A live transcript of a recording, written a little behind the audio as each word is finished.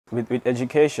With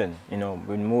education, you know,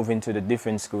 when moving to the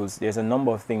different schools, there's a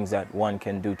number of things that one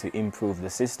can do to improve the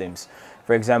systems.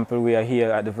 For example, we are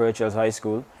here at the Virtual High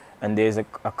School, and there's a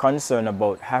concern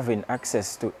about having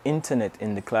access to internet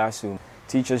in the classroom.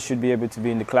 Teachers should be able to be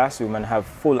in the classroom and have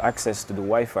full access to the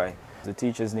Wi-Fi. The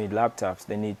teachers need laptops,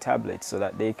 they need tablets so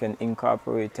that they can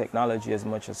incorporate technology as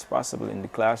much as possible in the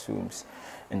classrooms.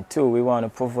 And two, we want to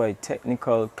provide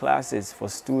technical classes for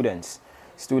students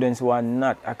who are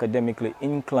not academically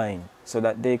inclined so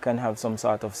that they can have some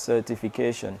sort of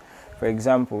certification. For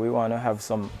example, we want to have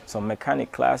some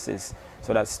mechanic classes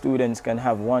so that students can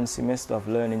have 1 semester of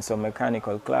learning some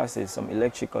mechanical classes, some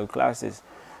electrical classes,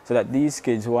 so that these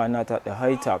kids who are not at the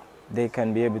high top, they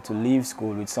can be able to leave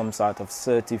school with some sort of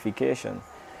certification.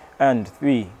 And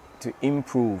three, to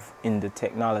improve in the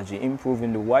technology, improve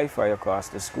in the Wi-Fi across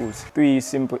the schools. 3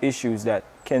 simple issues that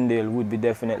Kendale would be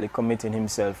definitely committing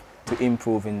himself to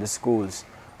improve in the schools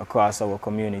across our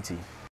community.